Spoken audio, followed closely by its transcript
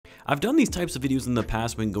I've done these types of videos in the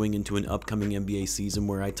past when going into an upcoming NBA season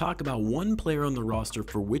where I talk about one player on the roster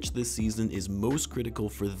for which this season is most critical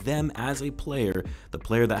for them as a player, the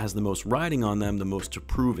player that has the most riding on them, the most to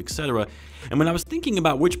prove, etc. And when I was thinking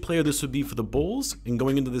about which player this would be for the Bulls and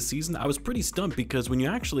going into the season, I was pretty stumped because when you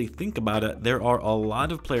actually think about it, there are a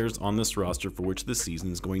lot of players on this roster for which this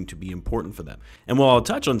season is going to be important for them. And while I'll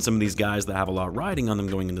touch on some of these guys that have a lot riding on them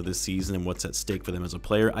going into this season and what's at stake for them as a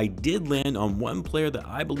player, I did land on one player that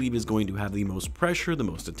I believe is going to have the most pressure, the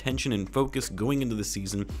most attention and focus going into the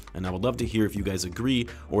season, and I would love to hear if you guys agree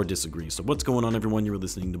or disagree. So what's going on, everyone? You're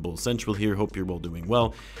listening to Bulls Central here. Hope you're all doing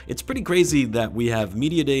well. It's pretty crazy that we have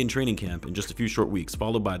media day and training camp in just a few short weeks,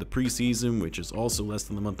 followed by the preseason, which is also less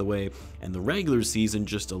than a month away, and the regular season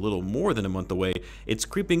just a little more than a month away. It's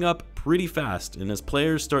creeping up pretty fast, and as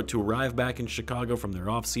players start to arrive back in Chicago from their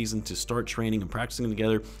off season to start training and practicing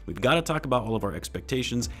together, we've got to talk about all of our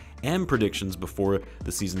expectations and predictions before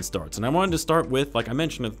the season starts. And I wanted to start with, like I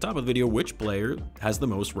mentioned at the top of the video, which player has the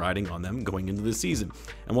most riding on them going into the season.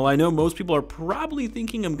 And while I know most people are probably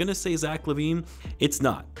thinking I'm gonna say Zach LaVine, it's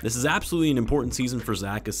not. This is absolutely an important season for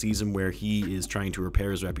Zach, a season where he is trying to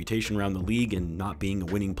repair his reputation around the league and not being a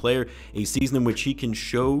winning player, a season in which he can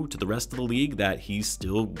show to the rest of the league that he's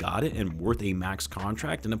still got it and worth a max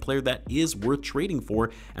contract, and a player that is worth trading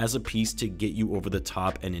for as a piece to get you over the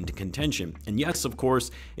top and into contention. And yes, of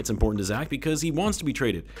course, it's important to Zach because he wants to be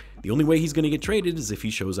traded. The only way he's going to get traded is if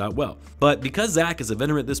he shows out well. But because Zach is a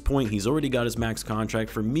veteran at this point, he's already got his max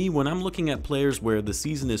contract. For me, when I'm looking at players where the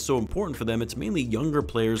season is so important for them, it's mainly younger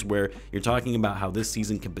players where you're talking about how this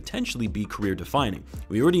season can potentially be career defining.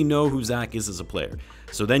 We already know who Zach is as a player.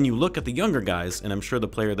 So then you look at the younger guys, and I'm sure the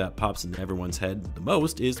player that pops into everyone's head the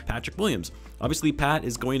most is Patrick Williams. Obviously, Pat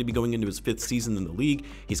is going to be going into his 5th season in the league.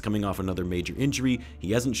 He's coming off another major injury.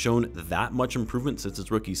 He hasn't shown that much improvement since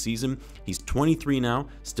his rookie season. He's 23 now,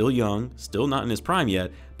 still young, still not in his prime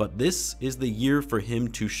yet, but this is the year for him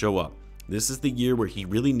to show up. This is the year where he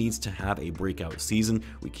really needs to have a breakout season.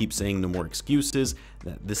 We keep saying no more excuses,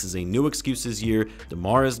 that this is a no excuses year.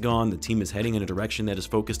 DeMar is gone. The team is heading in a direction that is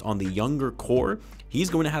focused on the younger core. He's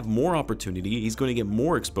going to have more opportunity. He's going to get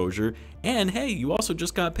more exposure. And hey, you also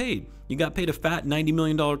just got paid. You got paid a fat $90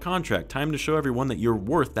 million contract. Time to show everyone that you're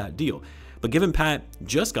worth that deal. But given Pat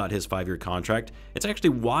just got his 5-year contract, it's actually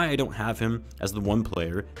why I don't have him as the one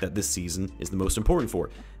player that this season is the most important for.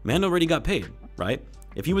 Man already got paid, right?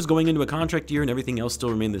 If he was going into a contract year and everything else still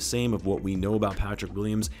remained the same of what we know about Patrick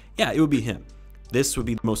Williams, yeah, it would be him. This would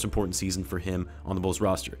be the most important season for him on the Bulls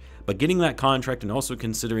roster. But getting that contract and also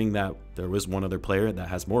considering that there was one other player that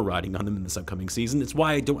has more riding on them in this upcoming season, it's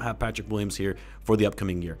why I don't have Patrick Williams here for the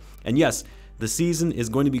upcoming year. And yes, the season is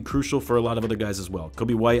going to be crucial for a lot of other guys as well.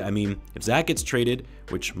 Coby White, I mean, if Zach gets traded,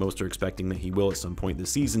 which most are expecting that he will at some point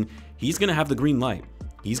this season, he's going to have the green light.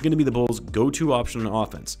 He's going to be the Bulls' go-to option on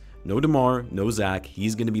offense. No DeMar, no Zach,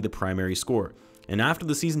 he's going to be the primary scorer. And after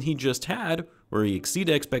the season he just had, where he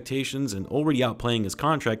exceeded expectations and already outplaying his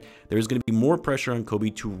contract, there's going to be more pressure on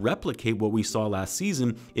Coby to replicate what we saw last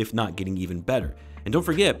season, if not getting even better. And don't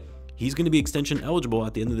forget, he's going to be extension eligible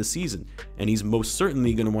at the end of the season, and he's most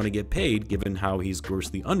certainly going to want to get paid given how he's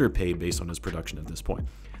grossly underpaid based on his production at this point.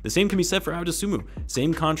 The same can be said for Dosunmu.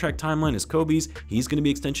 Same contract timeline as Coby's. He's going to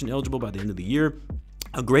be extension eligible by the end of the year.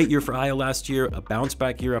 A great year for Io last year, a bounce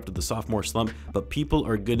back year after the sophomore slump, but people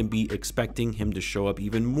are going to be expecting him to show up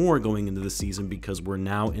even more going into the season because we're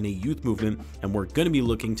now in a youth movement and we're going to be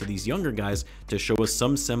looking to these younger guys to show us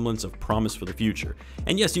some semblance of promise for the future.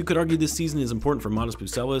 And yes, you could argue this season is important for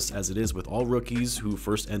Buzelis as it is with all rookies who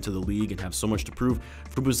first enter the league and have so much to prove.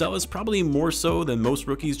 For Buzelis, probably more so than most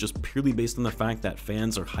rookies, just purely based on the fact that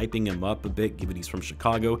fans are hyping him up a bit given he's from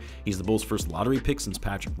Chicago. He's the Bulls' first lottery pick since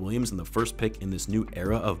Patrick Williams and the first pick in this new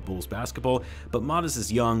era of Bulls basketball, but Modest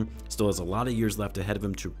is young, still has a lot of years left ahead of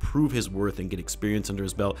him to prove his worth and get experience under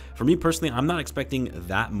his belt. For me personally, I'm not expecting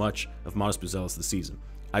that much of Modest Buzelis this season.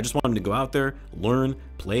 I just want him to go out there, learn,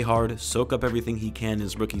 play hard, soak up everything he can in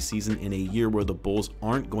his rookie season in a year where the Bulls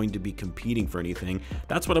aren't going to be competing for anything.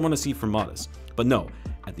 That's what I want to see from Modest. But no,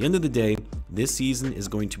 at the end of the day, this season is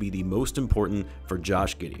going to be the most important for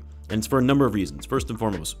Josh Giddey. And it's for a number of reasons. First and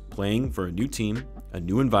foremost, playing for a new team, a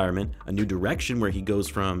new environment, a new direction where he goes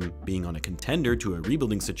from being on a contender to a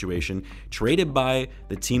rebuilding situation, traded by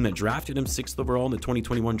the team that drafted him 6th overall in the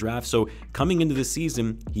 2021 draft. So coming into the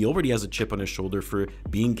season, he already has a chip on his shoulder for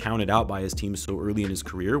being counted out by his team so early in his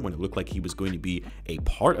career when it looked like he was going to be a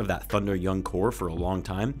part of that Thunder young core for a long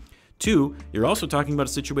time. Two, you're also talking about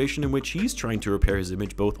a situation in which he's trying to repair his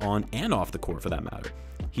image both on and off the court for that matter.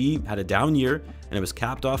 He had a down year, and it was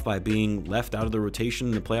capped off by being left out of the rotation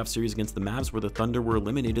in the playoff series against the Mavs where the Thunder were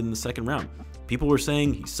eliminated in the second round. People were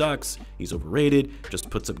saying he sucks, he's overrated, just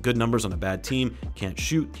puts up good numbers on a bad team, can't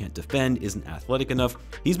shoot, can't defend, isn't athletic enough.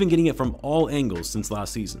 He's been getting it from all angles since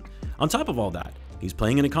last season. On top of all that, he's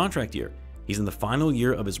playing in a contract year. He's in the final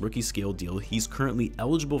year of his rookie scale deal. He's currently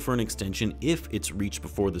eligible for an extension if it's reached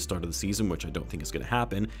before the start of the season, which I don't think is going to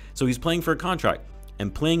happen. So he's playing for a contract.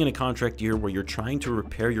 And playing in a contract year where you're trying to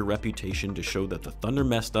repair your reputation to show that the Thunder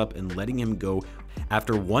messed up and letting him go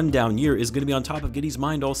after one down year is going to be on top of Giddey's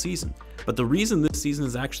mind all season. But the reason this season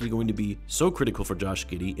is actually going to be so critical for Josh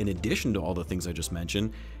Giddey, in addition to all the things I just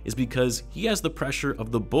mentioned, is because he has the pressure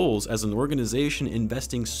of the Bulls as an organization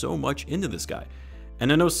investing so much into this guy.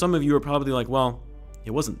 And I know some of you are probably like, well, it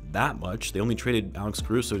wasn't that much. They only traded Alex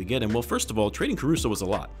Caruso to get him. Well, first of all, trading Caruso was a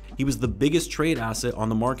lot. He was the biggest trade asset on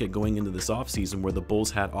the market going into this offseason, where the Bulls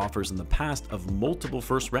had offers in the past of multiple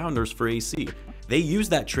first rounders for AC. They used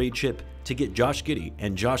that trade chip to get Josh Giddey,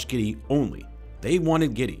 and Josh Giddey only. They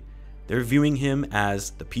wanted Giddey. They're viewing him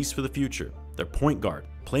as the piece for the future, their point guard,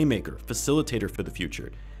 playmaker, facilitator for the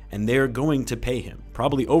future. And they're going to pay him,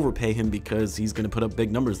 probably overpay him because he's going to put up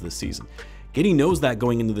big numbers this season. Giddey knows that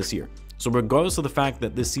going into this year. So regardless of the fact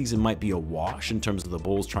that this season might be a wash in terms of the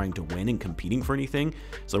Bulls trying to win and competing for anything,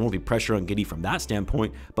 so there won't be pressure on Giddey from that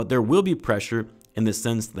standpoint, but there will be pressure in the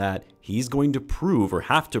sense that he's going to prove or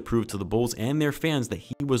have to prove to the Bulls and their fans that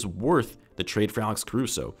he was worth the trade for Alex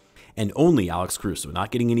Caruso, and only Alex Caruso,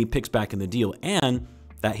 not getting any picks back in the deal, and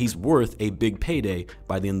that he's worth a big payday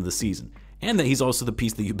by the end of the season. And that he's also the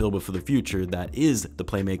piece that you build with for the future that is the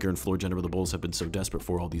playmaker and floor general the Bulls have been so desperate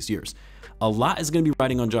for all these years. A lot is going to be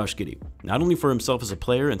riding on Josh Giddey, not only for himself as a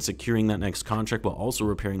player and securing that next contract while also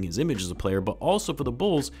repairing his image as a player, but also for the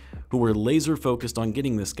Bulls, who were laser focused on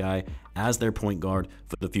getting this guy as their point guard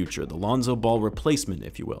for the future, the Lonzo Ball replacement,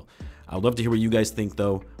 if you will. I'd love to hear what you guys think,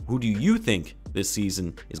 though. Who do you think this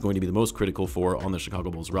season is going to be the most critical for on the Chicago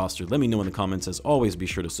Bulls roster? Let me know in the comments. As always, be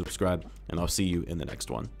sure to subscribe, and I'll see you in the next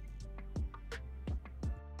one.